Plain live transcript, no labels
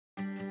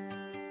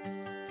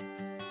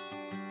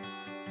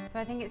So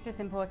I think it's just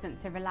important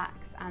to relax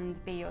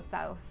and be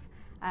yourself.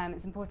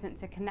 It's important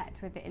to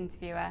connect with the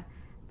interviewer,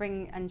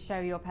 bring and show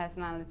your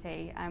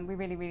personality. We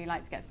really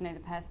like to get to know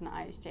the person at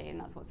IHG, and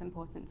that's what's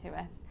important to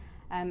us.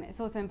 It's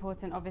also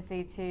important,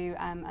 obviously, to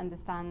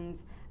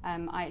understand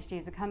IHG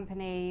as a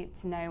company,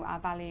 to know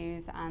our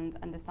values and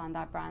understand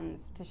our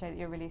brands, to show that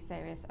you're really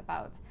serious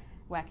about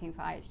working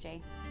for IHG.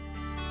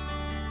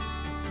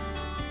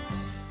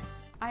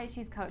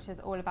 IHG's culture is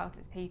all about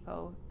its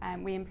people.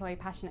 We employ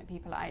passionate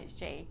people at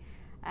IHG,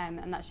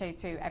 and that shows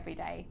through every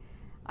day.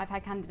 I've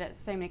had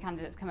so many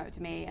candidates come up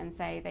to me and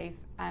say they've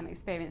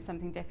experienced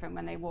something different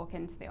when they walk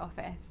into the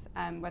office,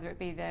 whether it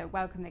be the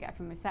welcome they get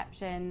from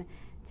reception,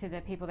 to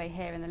the people they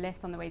hear in the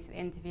lifts on the way to the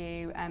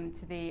interview,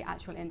 to the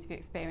actual interview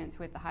experience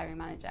with the hiring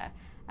manager.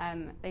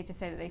 They just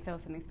say that they feel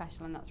something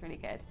special, and that's really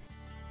good.